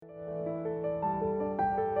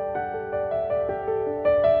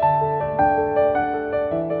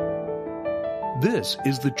This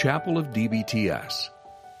is the Chapel of DBTS.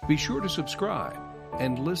 Be sure to subscribe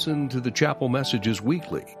and listen to the chapel messages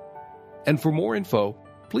weekly. And for more info,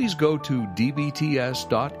 please go to dbts.edu.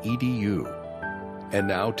 And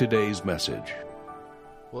now today's message.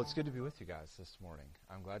 Well, it's good to be with you guys this morning.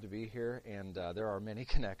 I'm glad to be here, and there are many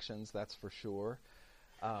connections, that's for sure.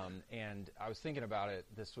 And I was thinking about it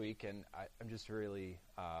this week, and I'm just really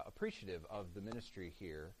appreciative of the ministry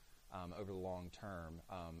here over the long term.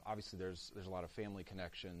 Obviously, there's a lot of family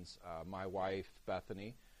connections. My wife,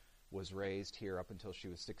 Bethany, was raised here up until she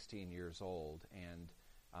was 16 years old, and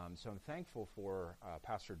so I'm thankful for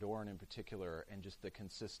Pastor Doran in particular, and just the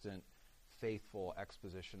consistent, faithful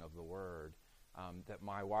exposition of the Word that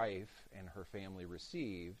my wife and her family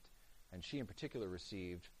received, and she in particular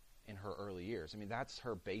received in her early years. I mean, that's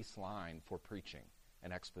her baseline for preaching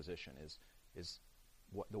and exposition is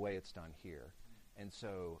what the way it's done here. And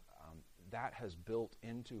so that has built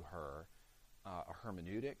into her a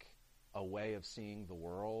hermeneutic, a way of seeing the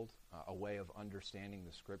world, a way of understanding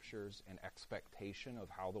the Scriptures, an expectation of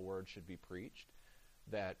how the Word should be preached,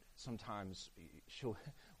 that sometimes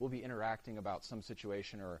we'll be interacting about some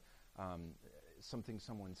situation or something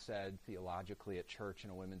someone said theologically at church in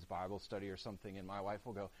a women's Bible study or something, and my wife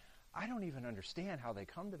will go, I don't even understand how they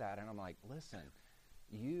come to that. And I'm like, listen,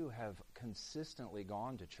 you have consistently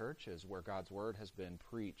gone to churches where God's Word has been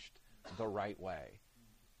preached the right way.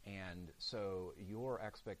 And so your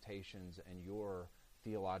expectations and your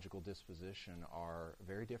theological disposition are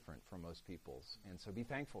very different from most people's. And so be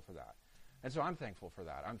thankful for that. And so I'm thankful for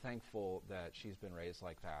that. I'm thankful that she's been raised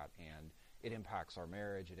like that, and it impacts our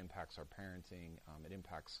marriage, it impacts our parenting, it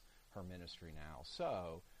impacts her ministry now.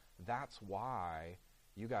 So that's why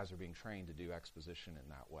you guys are being trained to do exposition in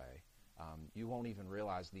that way. You won't even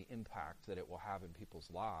realize the impact that it will have in people's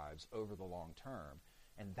lives over the long term.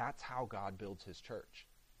 And that's how God builds his church,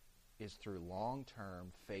 is through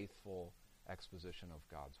long-term, faithful exposition of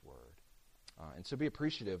God's Word. And so be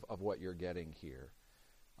appreciative of what you're getting here.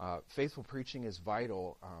 Faithful preaching is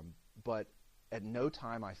vital, but at no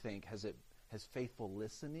time, I think, has faithful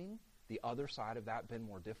listening, the other side of that, been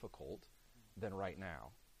more difficult than right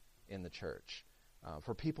now in the church.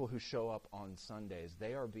 For people who show up on Sundays,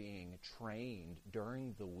 they are being trained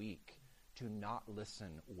during the week to not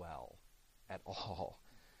listen well at all.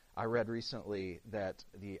 I read recently that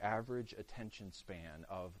the average attention span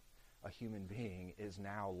of a human being is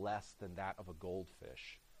now less than that of a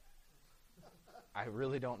goldfish. I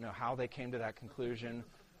really don't know how they came to that conclusion,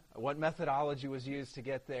 what methodology was used to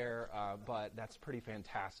get there, but that's pretty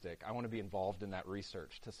fantastic. I want to be involved in that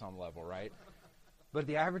research to some level, right? But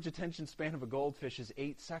the average attention span of a goldfish is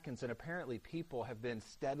 8 seconds, and apparently people have been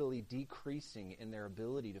steadily decreasing in their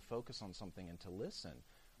ability to focus on something and to listen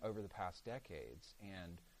over the past decades.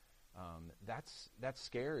 And that's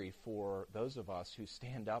scary for those of us who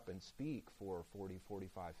stand up and speak for 40,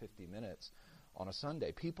 45, 50 minutes on a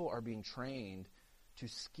Sunday. People are being trained to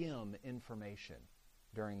skim information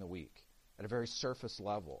during the week at a very surface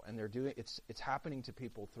level, and they're doing it's happening to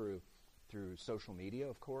people through social media,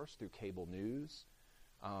 of course, through cable news,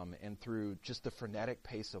 and through just the frenetic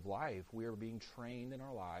pace of life. We are being trained in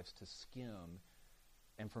our lives to skim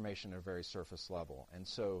information at a very surface level. And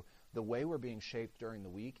so the way we're being shaped during the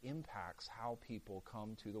week impacts how people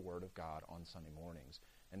come to the Word of God on Sunday mornings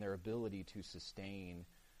and their ability to sustain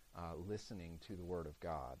listening to the Word of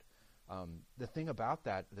God. The thing about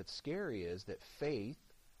that's scary is that faith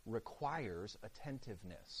requires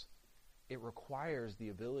attentiveness. It requires the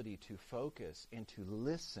ability to focus and to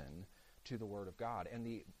listen to the Word of God. And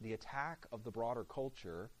the attack of the broader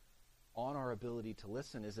culture on our ability to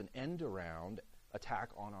listen is an end-around attack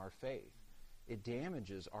on our faith. It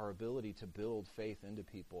damages our ability to build faith into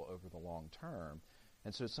people over the long term.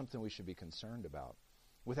 And so it's something we should be concerned about.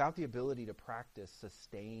 Without the ability to practice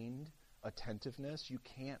sustained attentiveness, you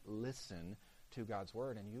can't listen to God's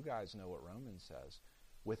Word. And you guys know what Romans says.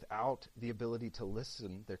 Without the ability to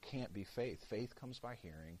listen, there can't be faith. Faith comes by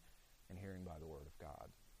hearing, and hearing by the Word of God.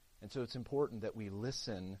 And so it's important that we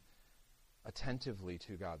listen attentively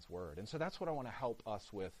to God's Word. And so that's what I want to help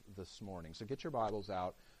us with this morning. So get your Bibles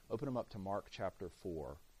out, open them up to Mark chapter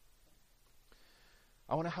 4.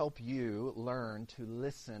 I want to help you learn to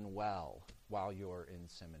listen well while you're in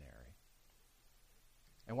seminary.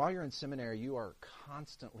 And while you're in seminary, you are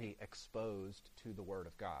constantly exposed to the Word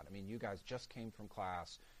of God. I mean, you guys just came from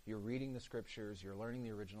class. You're reading the Scriptures. You're learning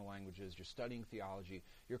the original languages. You're studying theology.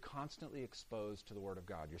 You're constantly exposed to the Word of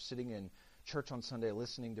God. You're sitting in church on Sunday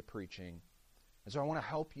listening to preaching. And so I want to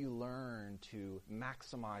help you learn to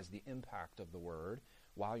maximize the impact of the Word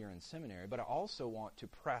while you're in seminary. But I also want to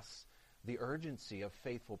press the urgency of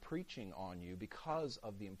faithful preaching on you because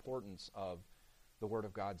of the importance of the Word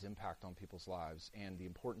of God's impact on people's lives and the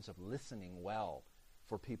importance of listening well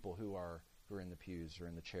for people who are in the pews or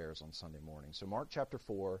in the chairs on Sunday morning. So Mark chapter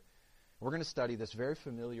 4, we're going to study this very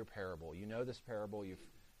familiar parable. You know this parable.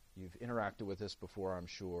 You've interacted with this before, I'm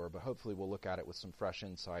sure, but hopefully we'll look at it with some fresh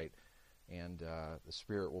insight, and the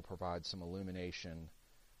Spirit will provide some illumination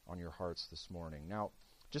on your hearts this morning. Now,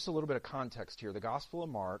 just a little bit of context here. The Gospel of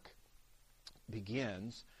Mark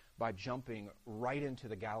begins by jumping right into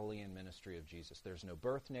the Galilean ministry of Jesus. There's no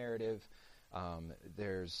birth narrative.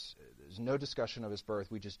 There's no discussion of his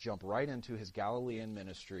birth. We just jump right into his Galilean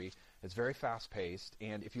ministry. It's very fast-paced.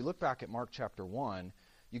 And if you look back at Mark chapter 1,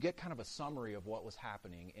 you get kind of a summary of what was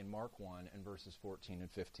happening in Mark 1 and verses 14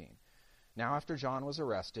 and 15. Now, after John was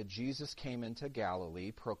arrested, Jesus came into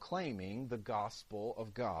Galilee proclaiming the gospel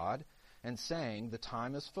of God and saying, "The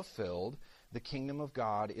time is fulfilled, the kingdom of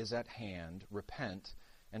God is at hand, repent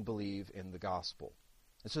and believe in the gospel."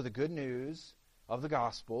 And so the good news of the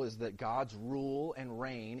gospel is that God's rule and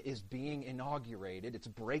reign is being inaugurated. It's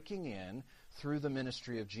breaking in through the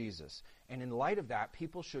ministry of Jesus. And in light of that,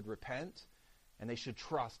 people should repent and they should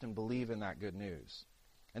trust and believe in that good news.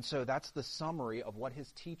 And so that's the summary of what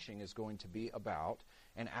his teaching is going to be about.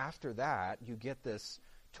 And after that, you get this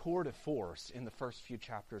tour de force in the first few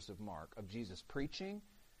chapters of Mark of Jesus preaching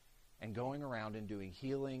and going around and doing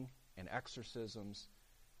healing and exorcisms.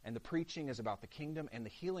 And the preaching is about the kingdom, and the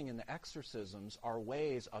healing and the exorcisms are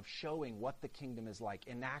ways of showing what the kingdom is like,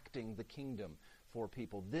 enacting the kingdom for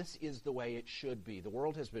people. This is the way it should be. The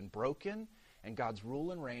world has been broken, and God's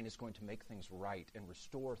rule and reign is going to make things right and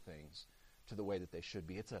restore things to the way that they should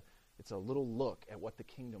be. It's a little look at what the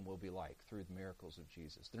kingdom will be like through the miracles of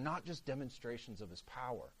Jesus. They're not just demonstrations of his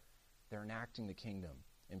power. They're enacting the kingdom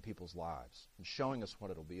in people's lives and showing us what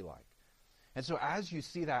it'll be like. And so as you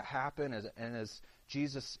see that happen, as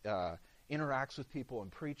Jesus interacts with people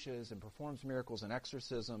and preaches and performs miracles and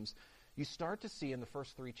exorcisms, you start to see in the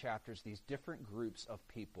first 3 chapters these different groups of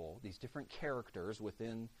people, these different characters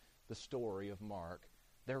within the story of Mark.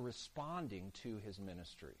 They're responding to his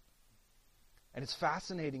ministry. And it's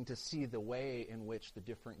fascinating to see the way in which the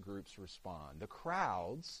different groups respond. The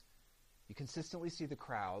crowds, you consistently see the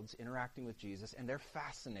crowds interacting with Jesus, and they're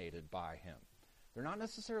fascinated by him. They're not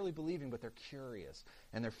necessarily believing, but they're curious,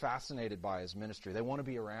 and they're fascinated by his ministry. They want to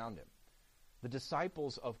be around him. The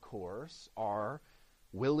disciples, of course, are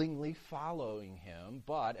willingly following him,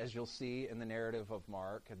 but as you'll see in the narrative of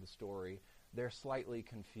Mark and the story, they're slightly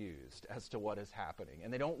confused as to what is happening,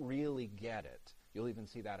 and they don't really get it. You'll even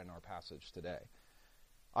see that in our passage today.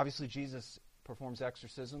 Obviously, Jesus performs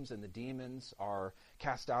exorcisms, and the demons are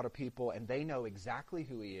cast out of people, and they know exactly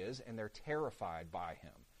who he is, and they're terrified by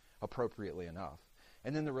him, appropriately enough.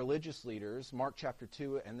 And then the religious leaders, Mark chapter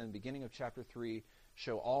 2 and then beginning of chapter 3,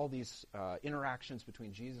 show all these interactions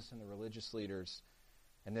between Jesus and the religious leaders,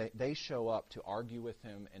 and they show up to argue with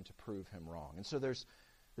him and to prove him wrong. And so there's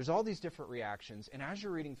all these different reactions, and as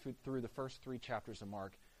you're reading through the first 3 chapters of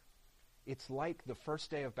Mark, it's like the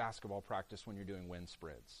first day of basketball practice when you're doing wind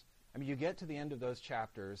sprints. I mean, you get to the end of those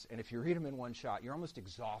chapters, and if you read them in one shot, you're almost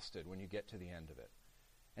exhausted when you get to the end of it.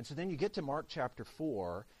 And so then you get to Mark chapter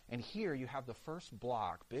 4, and here you have the first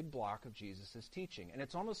big block of Jesus' teaching. And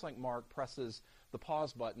it's almost like Mark presses the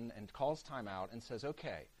pause button and calls time out and says,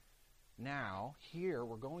 okay, now here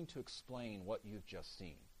we're going to explain what you've just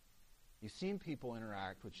seen. You've seen people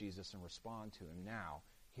interact with Jesus and respond to him. Now,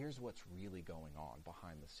 here's what's really going on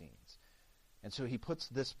behind the scenes. And so he puts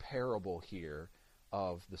this parable here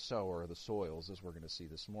of the sower, the soils, as we're going to see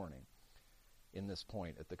this morning, in this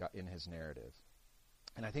point in his narrative.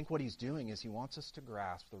 And I think what he's doing is he wants us to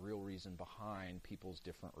grasp the real reason behind people's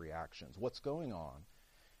different reactions, what's going on.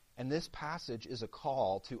 And this passage is a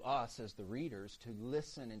call to us as the readers to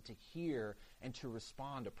listen and to hear and to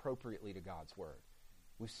respond appropriately to God's word.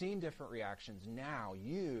 We've seen different reactions. Now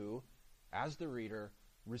you, as the reader,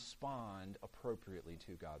 respond appropriately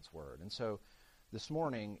to God's word. And so this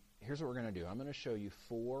morning, here's what we're going to do. I'm going to show you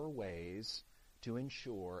 4 ways to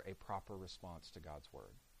ensure a proper response to God's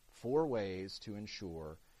word. 4 ways to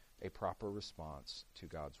ensure a proper response to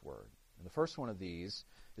God's word. And the first one of these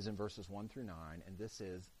is in verses 1 through 9, and this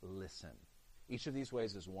is listen. Each of these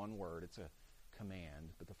ways is one word. It's a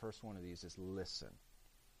command, but the first one of these is listen.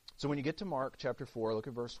 So when you get to Mark chapter 4, look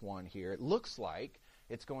at verse 1 here. It looks like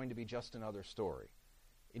it's going to be just another story.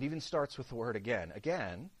 It even starts with the word again.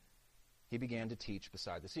 Again, he began to teach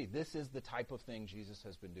beside the sea. This is the type of thing Jesus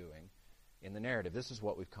has been doing in the narrative. This is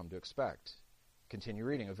what we've come to expect. Continue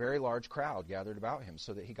reading. A very large crowd gathered about him,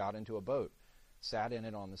 so that he got into a boat, sat in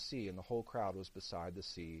it on the sea, and the whole crowd was beside the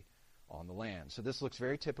sea on the land. So this looks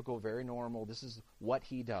very typical, very normal. This is what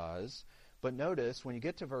he does. But notice, when you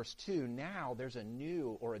get to verse 2, now there's a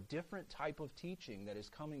new or a different type of teaching that is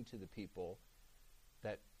coming to the people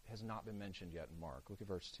that has not been mentioned yet in Mark. Look at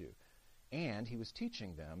verse 2. And he was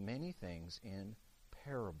teaching them many things in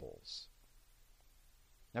parables.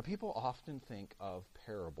 Now, people often think of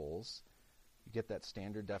parables, you get that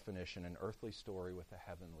standard definition, an earthly story with a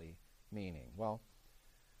heavenly meaning. Well,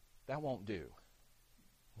 that won't do.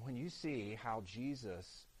 When you see how Jesus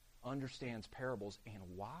understands parables and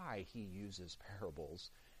why he uses parables,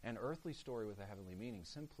 an earthly story with a heavenly meaning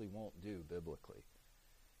simply won't do biblically.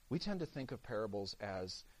 We tend to think of parables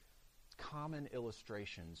as common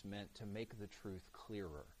illustrations meant to make the truth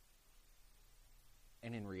clearer.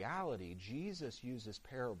 And in reality, Jesus uses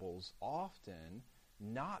parables often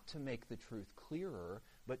not to make the truth clearer,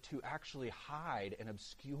 but to actually hide and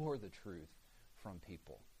obscure the truth from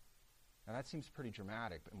people. Now that seems pretty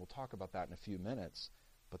dramatic, and we'll talk about that in a few minutes,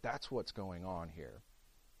 but that's what's going on here.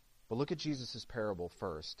 But look at Jesus' parable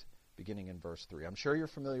first, beginning in verse 3. I'm sure you're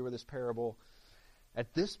familiar with this parable.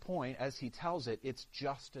 At this point, as he tells it, it's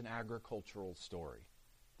just an agricultural story.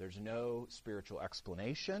 There's no spiritual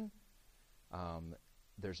explanation.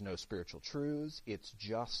 There's no spiritual truths. It's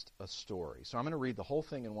just a story. So I'm going to read the whole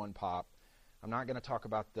thing in one pop. I'm not going to talk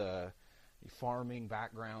about the farming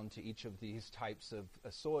background to each of these types of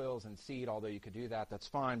soils and seed, although you could do that. That's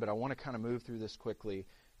fine, but I want to kind of move through this quickly,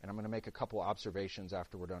 and I'm going to make a couple observations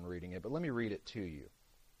after we're done reading it. But let me read it to you.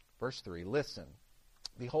 Verse 3, listen.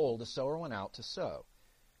 Behold, a sower went out to sow.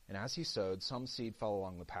 And as he sowed, some seed fell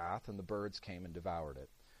along the path, and the birds came and devoured it.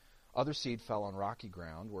 Other seed fell on rocky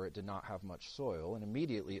ground, where it did not have much soil, and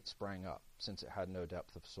immediately it sprang up, since it had no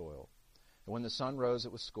depth of soil. And when the sun rose,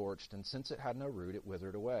 it was scorched, and since it had no root, it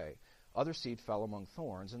withered away. Other seed fell among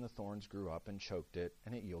thorns, and the thorns grew up and choked it,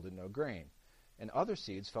 and it yielded no grain. And other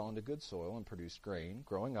seeds fell into good soil and produced grain,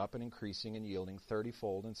 growing up and increasing and yielding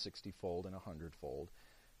 30-fold and 60-fold and 100-fold.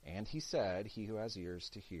 And he said, he who has ears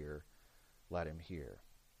to hear, let him hear.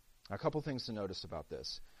 Now, a couple things to notice about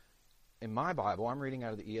this. In my Bible, I'm reading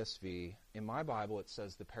out of the ESV. In my Bible, it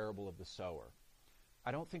says the parable of the sower.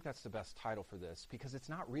 I don't think that's the best title for this because it's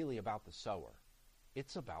not really about the sower.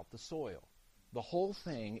 It's about the soil. The whole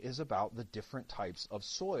thing is about the different types of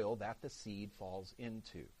soil that the seed falls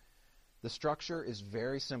into. The structure is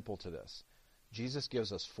very simple to this. Jesus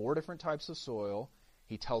gives us 4 different types of soil.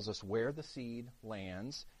 He tells us where the seed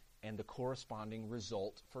lands, and the corresponding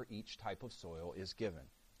result for each type of soil is given.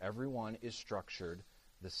 Everyone is structured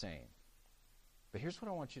the same. But here's what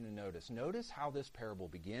I want you to notice. Notice how this parable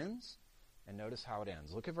begins, and notice how it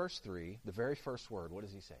ends. Look at verse 3, the very first word. What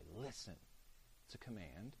does he say? Listen. It's a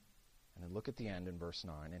command. And then look at the end in verse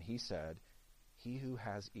 9. And he said, he who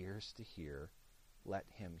has ears to hear, let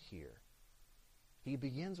him hear. He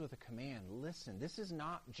begins with a command. Listen. This is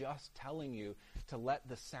not just telling you to let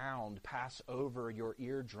the sound pass over your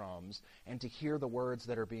eardrums and to hear the words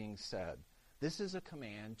that are being said. This is a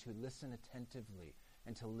command to listen attentively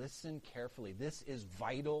and to listen carefully. This is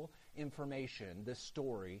vital information, this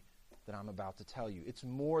story that I'm about to tell you. It's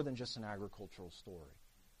more than just an agricultural story.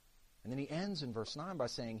 And then he ends in verse 9 by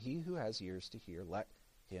saying, he who has ears to hear, let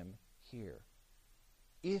him hear.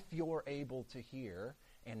 If you're able to hear,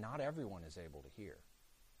 and not everyone is able to hear,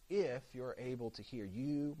 if you're able to hear,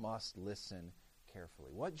 you must listen carefully.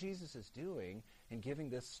 What Jesus is doing in giving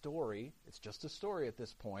this story, it's just a story at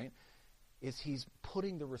this point, is he's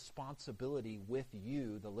putting the responsibility with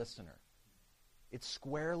you, the listener. It's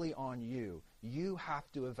squarely on you. You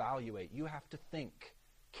have to evaluate. You have to think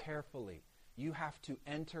carefully. You have to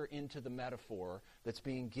enter into the metaphor that's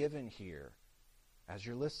being given here as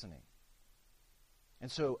you're listening.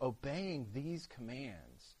 And so obeying these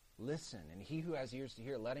commands, listen, and he who has ears to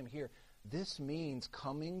hear, let him hear, this means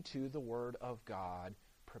coming to the Word of God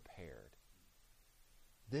prepared.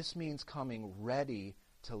 This means coming ready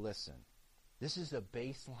to listen. This is a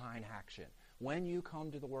baseline action. When you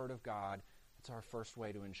come to the Word of God, it's our first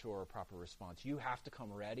way to ensure a proper response. You have to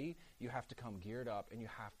come ready, you have to come geared up, and you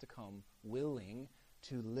have to come willing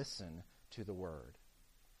to listen to the Word.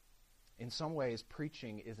 In some ways,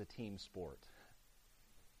 preaching is a team sport.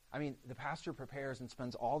 I mean, the pastor prepares and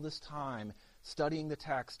spends all this time studying the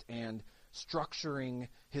text and structuring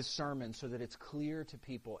his sermon so that it's clear to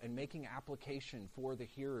people and making application for the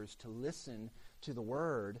hearers to listen to the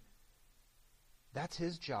Word. That's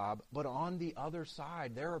his job. But on the other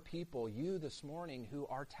side, there are people, you this morning, who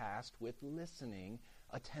are tasked with listening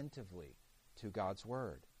attentively to God's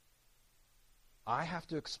Word. I have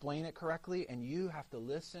to explain it correctly, and you have to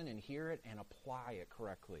listen and hear it and apply it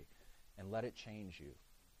correctly and let it change you.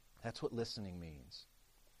 That's what listening means.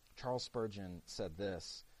 Charles Spurgeon said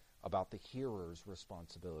this about the hearer's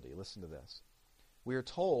responsibility. Listen to this. We are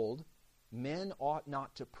told Men ought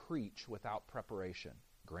not to preach without preparation.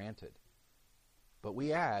 Granted. But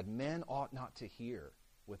we add, men ought not to hear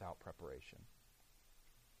without preparation.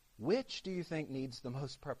 Which do you think needs the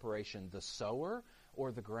most preparation, the sower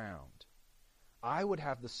or the ground? I would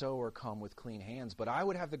have the sower come with clean hands, but I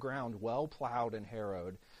would have the ground well plowed and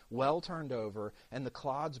harrowed, well turned over, and the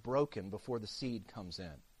clods broken before the seed comes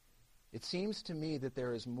in. It seems to me that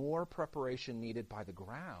there is more preparation needed by the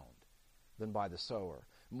ground than by the sower,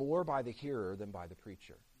 more by the hearer than by the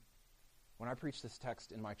preacher. When I preached this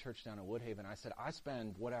text in my church down in Woodhaven, I said, I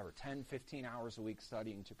spend, 10, 15 hours a week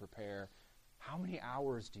studying to prepare. How many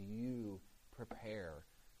hours do you prepare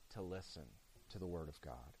to listen to the Word of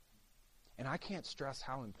God? And I can't stress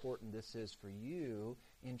how important this is for you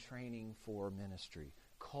in training for ministry.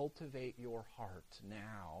 Cultivate your heart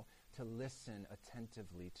now to listen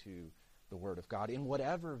attentively to the Word of God in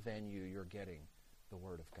whatever venue you're getting the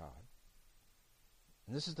Word of God.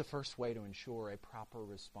 And this is the first way to ensure a proper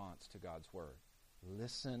response to God's Word.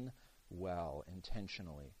 Listen well,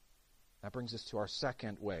 intentionally. That brings us to our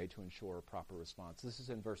second way to ensure a proper response. This is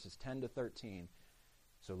in verses 10 to 13.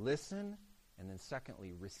 So listen, and then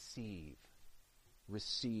secondly, receive.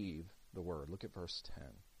 Receive the Word. Look at verse 10.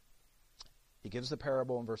 He gives the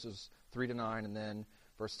parable in verses 3 to 9, and then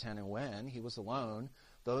verse 10, and when he was alone,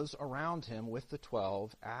 those around him with the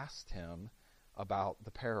 12 asked him about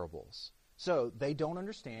the parables. So they don't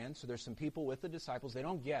understand. So there's some people with the disciples. They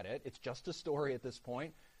don't get it. It's just a story at this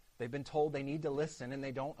point. They've been told they need to listen, and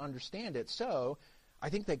they don't understand it. So I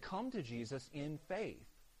think they come to Jesus in faith.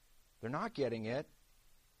 They're not getting it.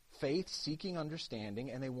 Faith, seeking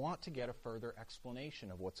understanding, and they want to get a further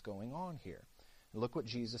explanation of what's going on here. And look what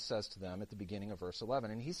Jesus says to them at the beginning of verse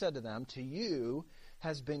 11. And he said to them, to you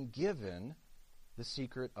has been given the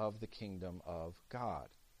secret of the kingdom of God.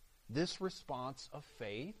 This response of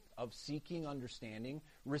faith, of seeking understanding,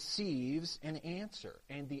 receives an answer.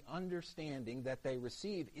 And the understanding that they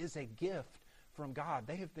receive is a gift from God.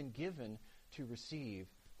 They have been given to receive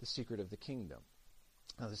the secret of the kingdom.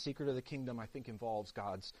 Now, the secret of the kingdom, I think, involves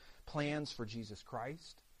God's plans for Jesus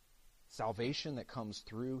Christ, salvation that comes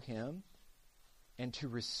through him. And to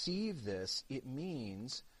receive this, it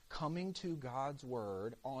means coming to God's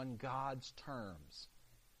word on God's terms.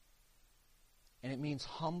 And it means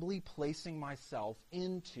humbly placing myself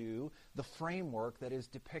into the framework that is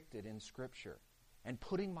depicted in Scripture and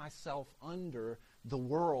putting myself under the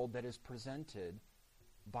world that is presented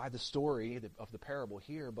by the story of the parable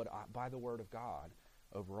here, but by the Word of God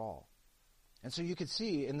overall. And so you could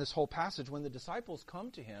see in this whole passage, when the disciples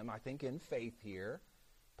come to him, I think in faith here,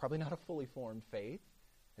 probably not a fully formed faith,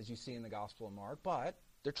 as you see in the Gospel of Mark, but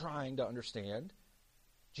they're trying to understand.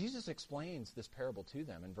 Jesus explains this parable to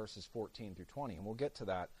them in verses 14 through 20, and we'll get to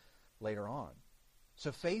that later on.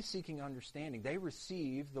 So faith-seeking understanding, they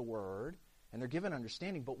receive the word, and they're given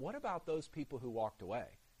understanding, but what about those people who walked away?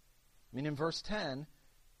 I mean, in verse 10,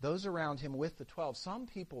 those around him with the 12, some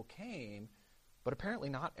people came, but apparently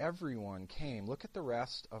not everyone came. Look at the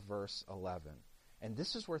rest of verse 11. And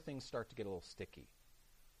this is where things start to get a little sticky,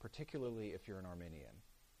 particularly if you're an Arminian.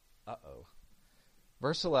 Uh-oh.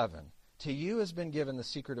 Verse 11. To you has been given the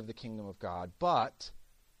secret of the kingdom of God, but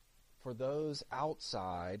for those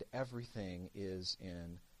outside, everything is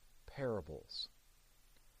in parables.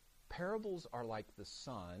 Parables are like the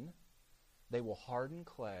sun. They will harden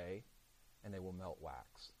clay, and they will melt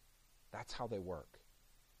wax. That's how they work.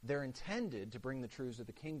 They're intended to bring the truths of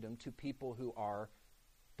the kingdom to people who are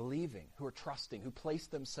believing, who are trusting, who place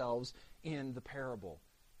themselves in the parable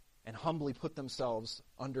and humbly put themselves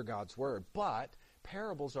under God's word. But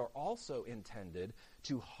parables are also intended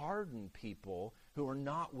to harden people who are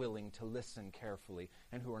not willing to listen carefully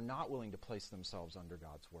and who are not willing to place themselves under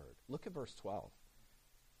God's word. Look at verse 12.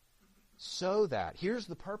 So that, here's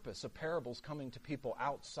the purpose of parables coming to people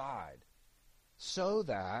outside, so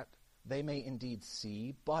that they may indeed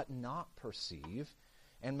see but not perceive,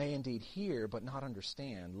 and may indeed hear but not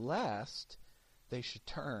understand, lest they should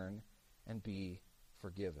turn and be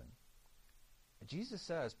forgiven. Jesus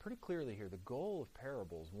says pretty clearly here, the goal of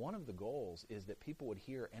parables, one of the goals is that people would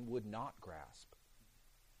hear and would not grasp,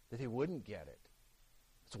 that they wouldn't get it.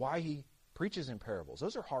 That's why he preaches in parables.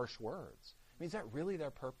 Those are harsh words. I mean, is that really their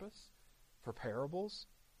purpose for parables?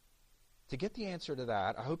 To get the answer to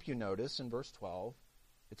that, I hope you notice in verse 12,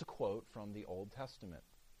 it's a quote from the Old Testament.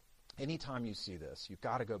 Anytime you see this, you've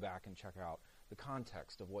got to go back and check out the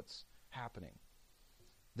context of what's happening.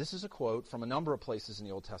 This is a quote from a number of places in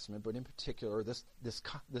the Old Testament, but in particular, this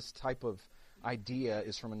type of idea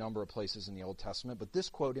is from a number of places in the Old Testament, but this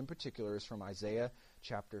quote in particular is from Isaiah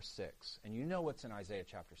chapter 6. And you know what's in Isaiah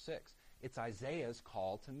chapter 6. It's Isaiah's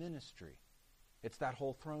call to ministry. It's that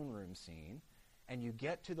whole throne room scene. And you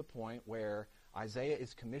get to the point where Isaiah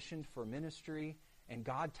is commissioned for ministry, and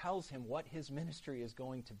God tells him what his ministry is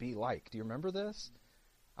going to be like. Do you remember this?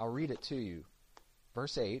 I'll read it to you.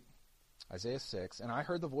 Verse 8, Isaiah 6, "And I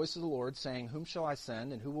heard the voice of the Lord saying, Whom shall I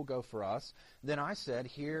send, and who will go for us? Then I said,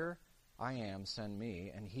 Here I am, send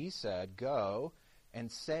me. And he said, Go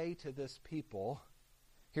and say to this people,"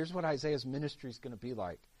 here's what Isaiah's ministry is going to be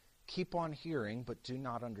like. "Keep on hearing, but do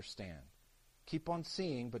not understand. Keep on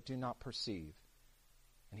seeing, but do not perceive."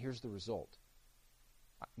 And here's the result.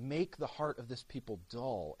 "Make the heart of this people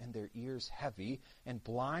dull and their ears heavy, and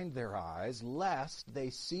blind their eyes, lest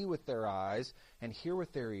they see with their eyes and hear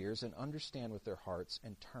with their ears and understand with their hearts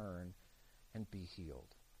and turn and be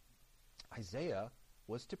healed." Isaiah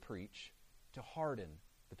was to preach to harden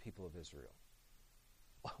the people of Israel.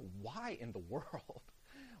 Why in the world?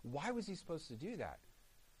 Why was he supposed to do that?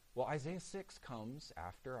 Well, Isaiah 6 comes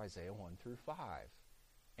after Isaiah 1 through 5.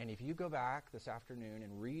 And if you go back this afternoon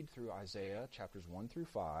and read through Isaiah chapters 1 through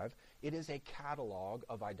 5, it is a catalog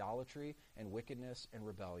of idolatry and wickedness and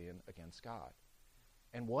rebellion against God.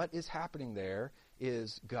 And what is happening there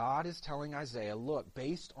is God is telling Isaiah, look,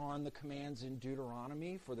 based on the commands in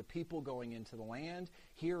Deuteronomy for the people going into the land,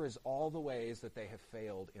 here is all the ways that they have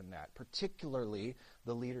failed in that, particularly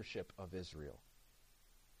the leadership of Israel.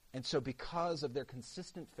 And so because of their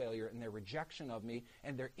consistent failure and their rejection of me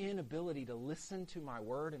and their inability to listen to my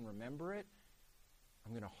word and remember it,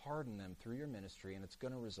 I'm going to harden them through your ministry, and it's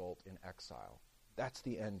going to result in exile. That's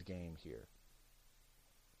the end game here.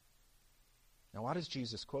 Now, why does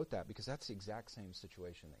Jesus quote that? Because that's the exact same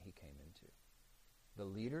situation that he came into. The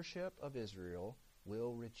leadership of Israel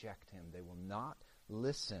will reject him. They will not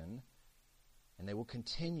listen, and they will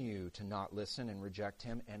continue to not listen and reject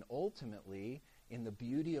him, and ultimately, in the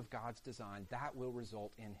beauty of God's design, that will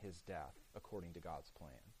result in his death, according to God's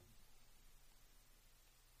plan.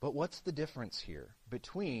 But what's the difference here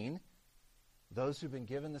between those who've been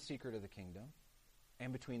given the secret of the kingdom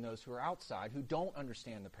and between those who are outside who don't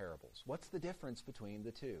understand the parables? What's the difference between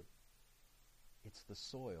the two? It's the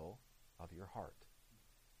soil of your heart.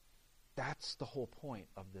 That's the whole point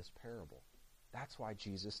of this parable. That's why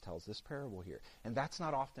Jesus tells this parable here. And that's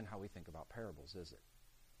not often how we think about parables, is it?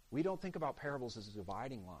 We don't think about parables as a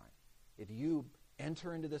dividing line. If you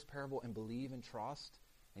enter into this parable and believe and trust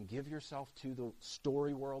and give yourself to the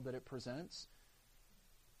story world that it presents,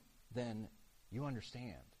 then you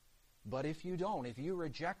understand. But if you don't, if you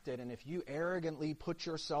reject it, and if you arrogantly put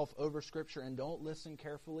yourself over Scripture and don't listen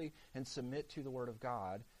carefully and submit to the Word of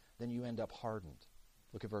God, then you end up hardened.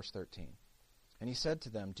 Look at verse 13. "And he said to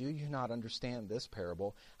them, Do you not understand this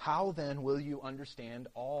parable? How then will you understand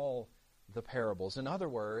all the parables?" In other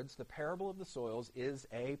words, the parable of the soils is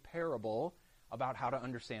a parable about how to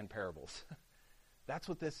understand parables. That's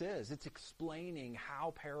what this is. It's explaining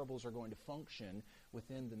how parables are going to function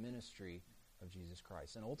within the ministry of Jesus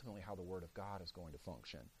Christ, and ultimately how the Word of God is going to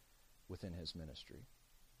function within his ministry.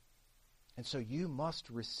 And so you must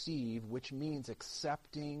receive, which means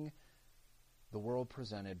accepting the world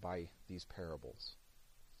presented by these parables.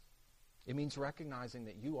 It means recognizing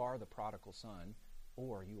that you are the prodigal son,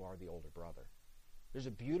 or you are the older brother. There's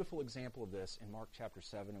a beautiful example of this in Mark chapter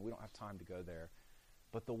 7, and we don't have time to go there.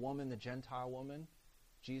 But the woman, the Gentile woman,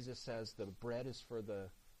 Jesus says the bread is for the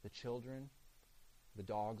children, the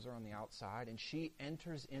dogs are on the outside, and she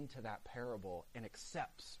enters into that parable and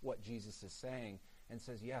accepts what Jesus is saying and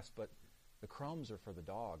says, yes, but the crumbs are for the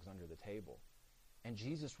dogs under the table. And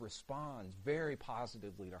Jesus responds very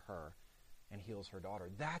positively to her and heals her daughter.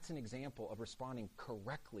 That's an example of responding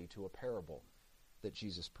correctly to a parable that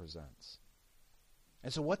Jesus presents.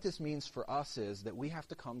 And so what this means for us is that we have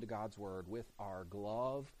to come to God's Word with our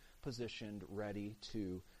glove positioned, ready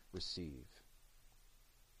to receive.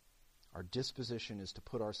 Our disposition is to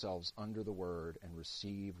put ourselves under the Word and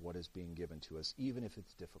receive what is being given to us, even if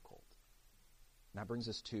it's difficult. And that brings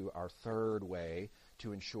us to our third way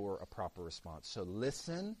to ensure a proper response. So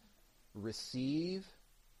listen, receive,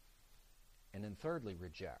 and then thirdly,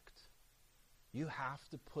 reject. You have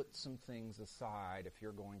to put some things aside if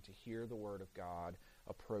you're going to hear the Word of God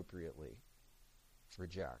appropriately.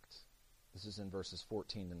 Reject. This is in verses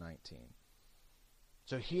 14 to 19.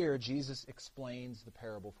 So here, Jesus explains the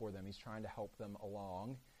parable for them. He's trying to help them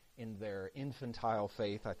along in their infantile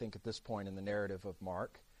faith, I think, at this point in the narrative of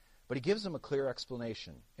Mark. But he gives them a clear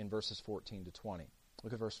explanation in verses 14 to 20.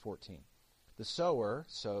 Look at verse 14. The sower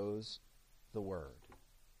sows the word.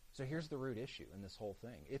 So here's the root issue in this whole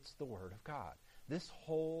thing. It's the Word of God. This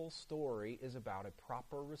whole story is about a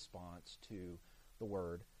proper response to the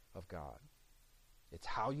Word of God. It's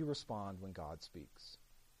how you respond when God speaks.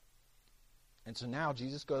 And so now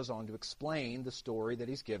Jesus goes on to explain the story that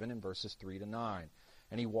he's given in verses 3 to 9.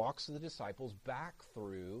 And he walks the disciples back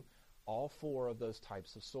through all four of those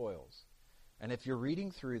types of soils. And if you're reading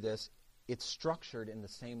through this, it's structured in the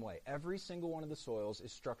same way. Every single one of the soils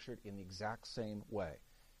is structured in the exact same way.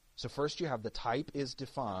 So first you have the type is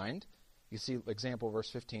defined. You see example verse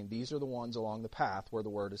 15. These are the ones along the path where the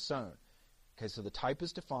word is sown. Okay, so the type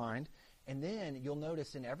is defined. And then you'll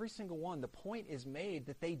notice in every single one, the point is made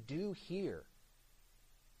that they do hear.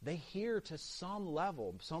 They hear to some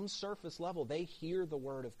level, some surface level. They hear the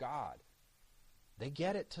word of God. They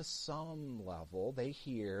get it to some level. They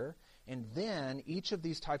hear. And then each of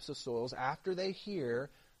these types of soils, after they hear,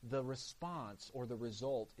 the response or the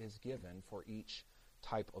result is given for each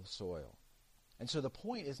type of soil. And so the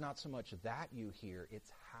point is not so much that you hear,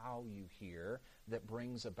 it's how you hear that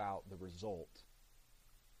brings about the result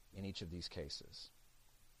in each of these cases.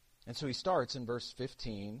 And so he starts in verse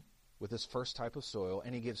 15 with this first type of soil,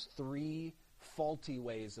 and he gives three faulty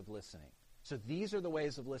ways of listening. So these are the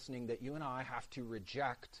ways of listening that you and I have to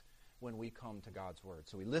reject when we come to God's word.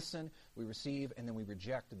 So we listen, we receive, and then we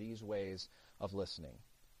reject these ways of listening.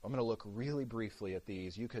 I'm going to look really briefly at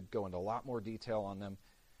these. You could go into a lot more detail on them,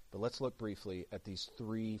 but let's look briefly at these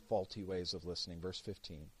three faulty ways of listening. Verse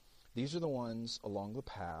 15. These are the ones along the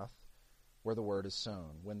path where the word is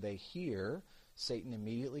sown. When they hear, Satan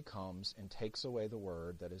immediately comes and takes away the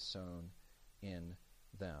word that is sown in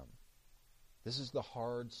them. This is the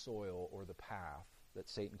hard soil or the path that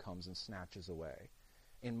Satan comes and snatches away.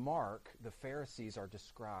 In Mark, the Pharisees are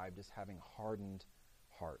described as having hardened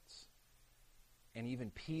hearts. And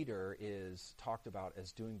even Peter is talked about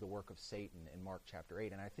as doing the work of Satan in Mark chapter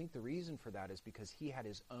 8. And I think the reason for that is because he had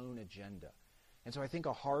his own agenda. And so I think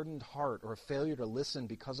a hardened heart or a failure to listen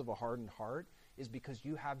because of a hardened heart is because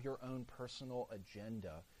you have your own personal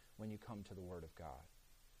agenda when you come to the Word of God.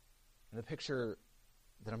 And the picture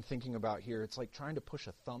that I'm thinking about here, it's like trying to push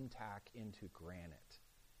a thumbtack into granite.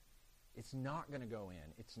 It's not going to go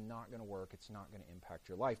in. It's not going to work. It's not going to impact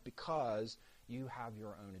your life because you have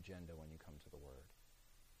your own agenda when you come to the Word.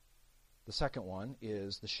 The second one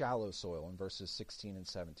is the shallow soil in verses 16 and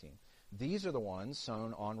 17. These are the ones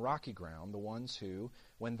sown on rocky ground, the ones who,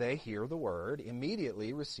 when they hear the Word,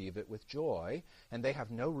 immediately receive it with joy, and they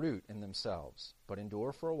have no root in themselves, but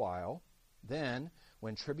endure for a while. Then,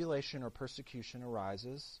 when tribulation or persecution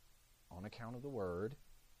arises on account of the Word,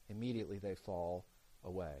 immediately they fall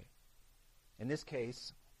away. In this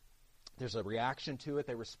case, there's a reaction to it.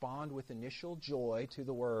 They respond with initial joy to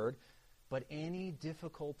the Word, but any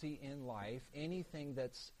difficulty in life, anything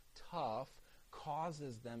that's tough,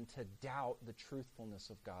 causes them to doubt the truthfulness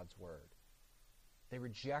of God's Word. They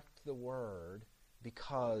reject the Word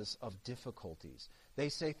because of difficulties. They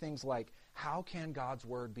say things like, how can God's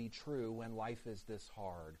Word be true when life is this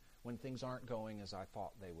hard, when things aren't going as I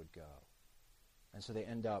thought they would go? And so they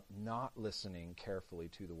end up not listening carefully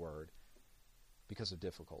to the Word because of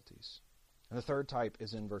difficulties. And the third type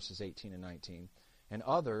is in verses 18 and 19. And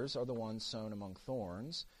others are the ones sown among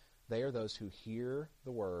thorns. They are those who hear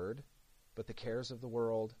the Word, but the cares of the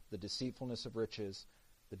world, the deceitfulness of riches,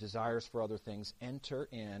 the desires for other things enter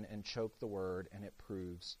in and choke the Word, and it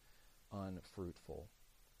proves unfruitful.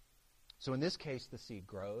 So in this case, the seed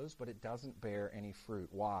grows, but it doesn't bear any fruit.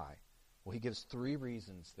 Why? Well, he gives three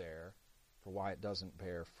reasons there for why it doesn't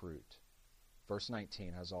bear fruit. Verse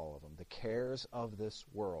 19 has all of them. The cares of this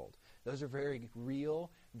world. Those are very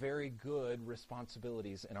real, very good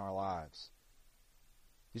responsibilities in our lives.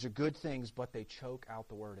 These are good things, but they choke out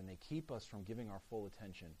the Word, and they keep us from giving our full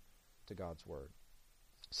attention to God's Word.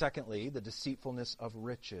 Secondly, the deceitfulness of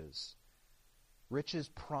riches. Riches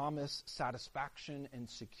promise satisfaction and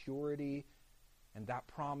security, and that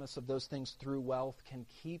promise of those things through wealth can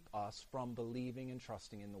keep us from believing and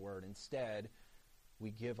trusting in the Word. Instead,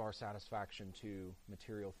 we give our satisfaction to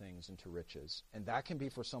material things and to riches. And that can be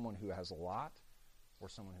for someone who has a lot or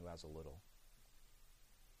someone who has a little.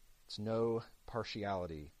 It's no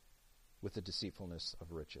partiality with the deceitfulness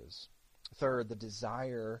of riches. Third, the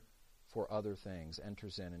desire for other things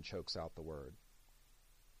enters in and chokes out the Word.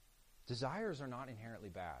 Desires are not inherently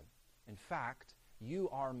bad. In fact, you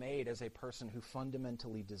are made as a person who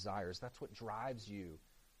fundamentally desires. That's what drives you.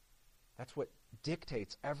 That's what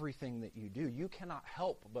dictates everything that you do. You cannot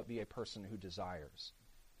help but be a person who desires.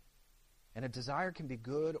 And a desire can be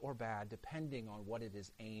good or bad depending on what it is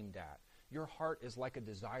aimed at. Your heart is like a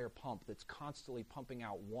desire pump that's constantly pumping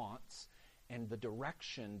out wants, and the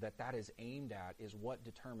direction that that is aimed at is what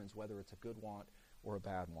determines whether it's a good want or a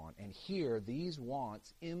bad want. And here, these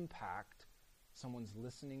wants impact someone's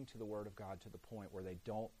listening to the Word of God to the point where they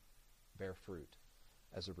don't bear fruit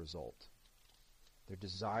as a result. Their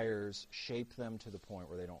desires shape them to the point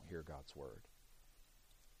where they don't hear God's word.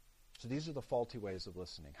 So these are the faulty ways of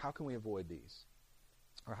listening. How can we avoid these?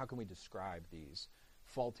 Or how can we describe these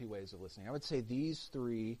faulty ways of listening? I would say these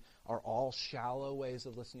three are all shallow ways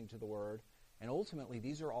of listening to the word, and ultimately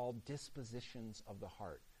these are all dispositions of the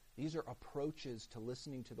heart. These are approaches to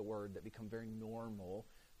listening to the word that become very normal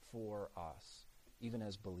for us, even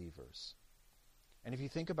as believers. And if you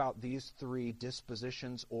think about these three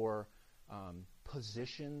dispositions or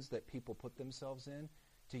positions that people put themselves in,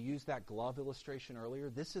 to use that glove illustration earlier,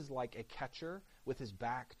 this is like a catcher with his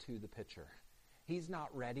back to the pitcher. He's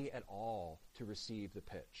not ready at all to receive the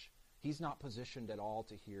pitch. He's not positioned at all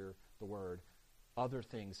to hear the word. Other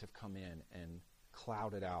things have come in and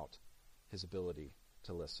clouded out his ability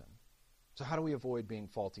to listen. So how do we avoid being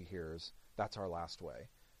faulty hearers? That's our last way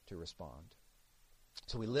to respond.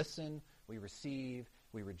 So we listen, we receive,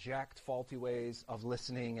 we reject faulty ways of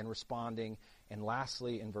listening and responding, and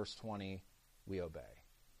lastly, in verse 20, we obey.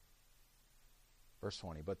 Verse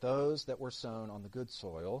 20, but those that were sown on the good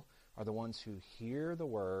soil are the ones who hear the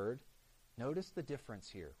word. Notice the difference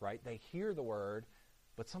here, right? They hear the word,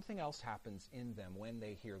 but something else happens in them when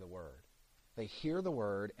they hear the word. They hear the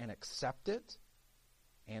word and accept it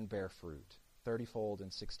and bear fruit, 30-fold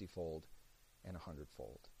and 60-fold and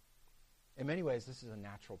 100-fold. In many ways, this is a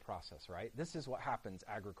natural process, right? This is what happens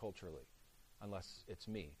agriculturally, unless it's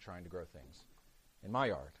me trying to grow things in my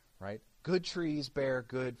yard, right? Good trees bear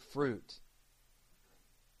good fruit.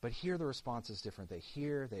 But here the response is different. They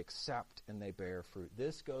hear, they accept, and they bear fruit.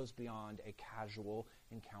 This goes beyond a casual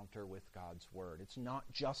encounter with God's word. It's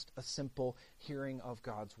not just a simple hearing of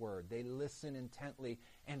God's word. They listen intently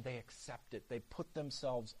and they accept it. They put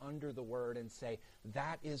themselves under the word and say,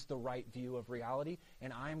 that is the right view of reality,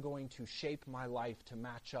 and I'm going to shape my life to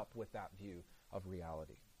match up with that view of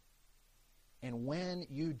reality. And when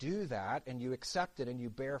you do that and you accept it and you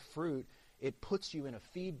bear fruit, it puts you in a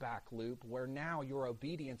feedback loop where now your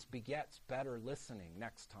obedience begets better listening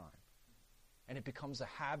next time. And it becomes a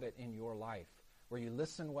habit in your life where you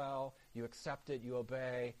listen well, you accept it, you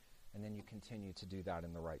obey, and then you continue to do that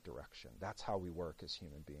in the right direction. That's how we work as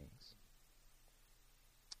human beings.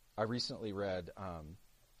 I recently read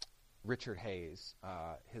Richard Hayes,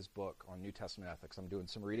 his book on New Testament ethics. I'm doing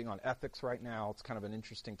some reading on ethics right now. It's kind of an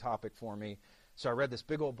interesting topic for me. So I read this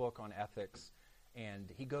big old book on ethics.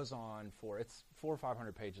 And he goes on it's 400 or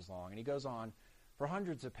 500 pages long, and he goes on for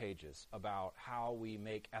hundreds of pages about how we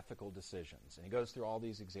make ethical decisions. And he goes through all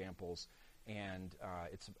these examples, and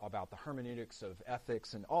it's about the hermeneutics of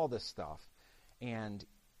ethics and all this stuff. And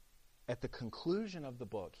at the conclusion of the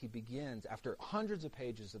book, he begins, after hundreds of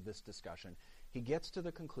pages of this discussion, he gets to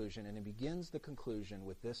the conclusion, and he begins the conclusion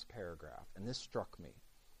with this paragraph, and this struck me.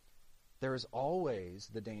 There is always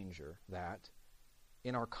the danger that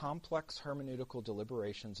in our complex hermeneutical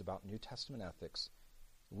deliberations about New Testament ethics,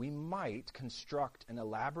 we might construct an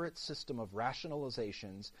elaborate system of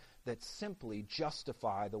rationalizations that simply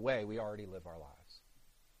justify the way we already live our lives.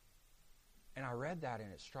 And I read that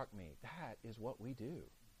and it struck me, that is what we do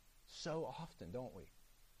so often, don't we?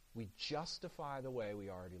 We justify the way we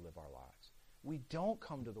already live our lives. We don't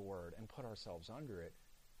come to the Word and put ourselves under it.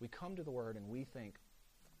 We come to the Word and we think,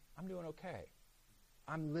 I'm doing okay.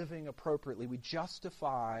 I'm living appropriately. We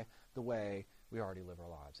justify the way we already live our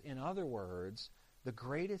lives. In other words, the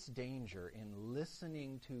greatest danger in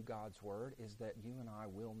listening to God's word is that you and I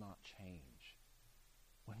will not change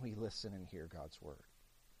when we listen and hear God's word.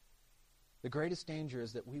 The greatest danger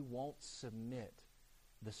is that we won't submit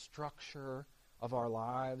the structure of our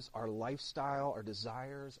lives, our lifestyle, our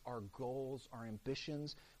desires, our goals, our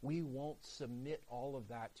ambitions. We won't submit all of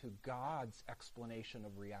that to God's explanation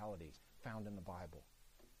of reality found in the Bible.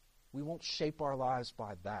 We won't shape our lives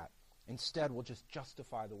by that. Instead, we'll just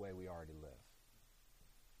justify the way we already live.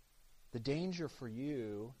 The danger for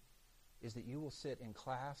you is that you will sit in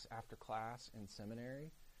class after class in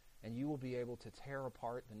seminary, and you will be able to tear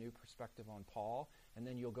apart the new perspective on Paul, and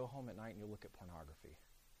then you'll go home at night and you'll look at pornography.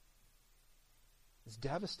 It's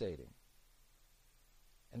devastating.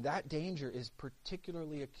 And that danger is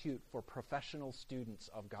particularly acute for professional students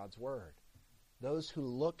of God's Word. Those who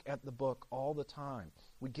look at the book all the time.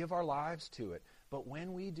 We give our lives to it. But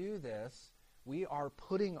when we do this, we are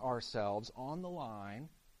putting ourselves on the line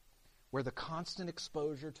where the constant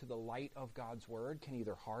exposure to the light of God's Word can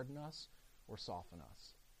either harden us or soften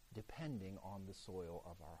us, depending on the soil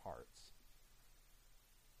of our hearts.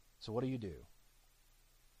 So what do?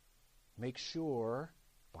 Make sure,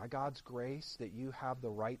 by God's grace, that you have the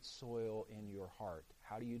right soil in your heart.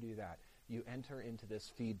 How do you do that? You enter into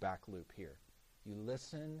this feedback loop here. You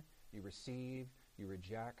listen, you receive, you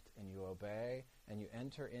reject, and you obey, and you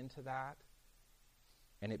enter into that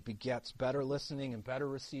and it begets better listening and better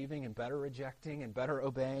receiving and better rejecting and better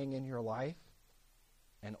obeying in your life.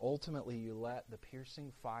 And ultimately, you let the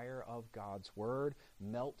piercing fire of God's word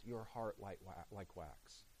melt your heart like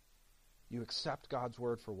wax. You accept God's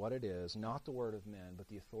word for what it is, not the word of men, but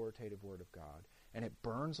the authoritative word of God. And it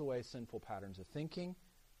burns away sinful patterns of thinking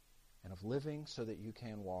and of living so that you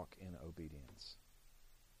can walk in obedience.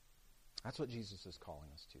 That's what Jesus is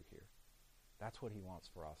calling us to here. That's what he wants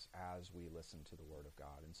for us as we listen to the word of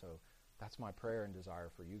God. And so that's my prayer and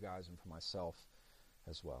desire for you guys and for myself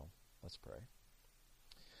as well. Let's pray.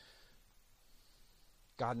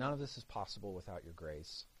 God, none of this is possible without your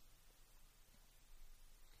grace.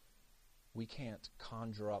 We can't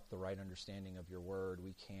conjure up the right understanding of your word.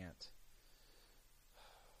 We can't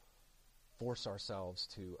force ourselves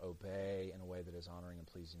to obey in a way that is honoring and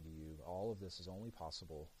pleasing to you. All of this is only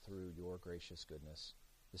possible through your gracious goodness.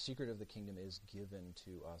 The secret of the kingdom is given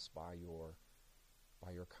to us by your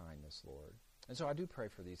kindness, Lord. And so I do pray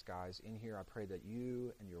for these guys in here. I pray that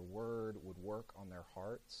you and your word would work on their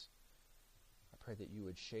hearts. I pray that you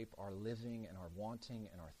would shape our living and our wanting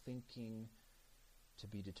and our thinking to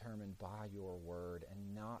be determined by your word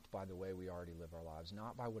and not by the way we already live our lives,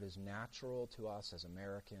 not by what is natural to us as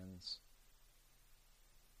Americans,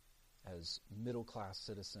 as middle-class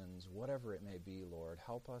citizens, whatever it may be, Lord.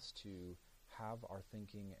 Help us to have our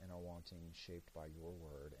thinking and our wanting shaped by your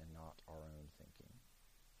word and not our own thinking.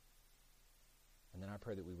 And then I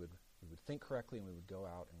pray that we would think correctly and we would go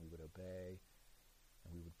out and we would obey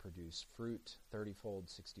and we would produce fruit 30-fold,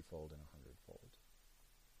 60-fold, and 100-fold.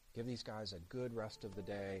 Give these guys a good rest of the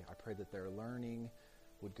day. I pray that their learning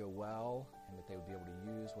would go well and that they would be able to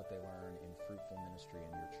use what they learn in fruitful ministry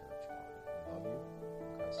in your church, Father. We love you.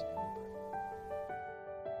 In Christ's name we pray.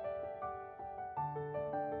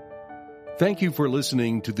 Thank you for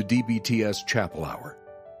listening to the DBTS Chapel Hour.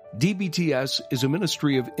 DBTS is a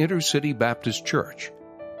ministry of Intercity Baptist Church.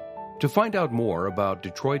 To find out more about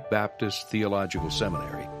Detroit Baptist Theological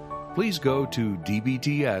Seminary, please go to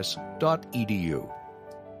dbts.edu.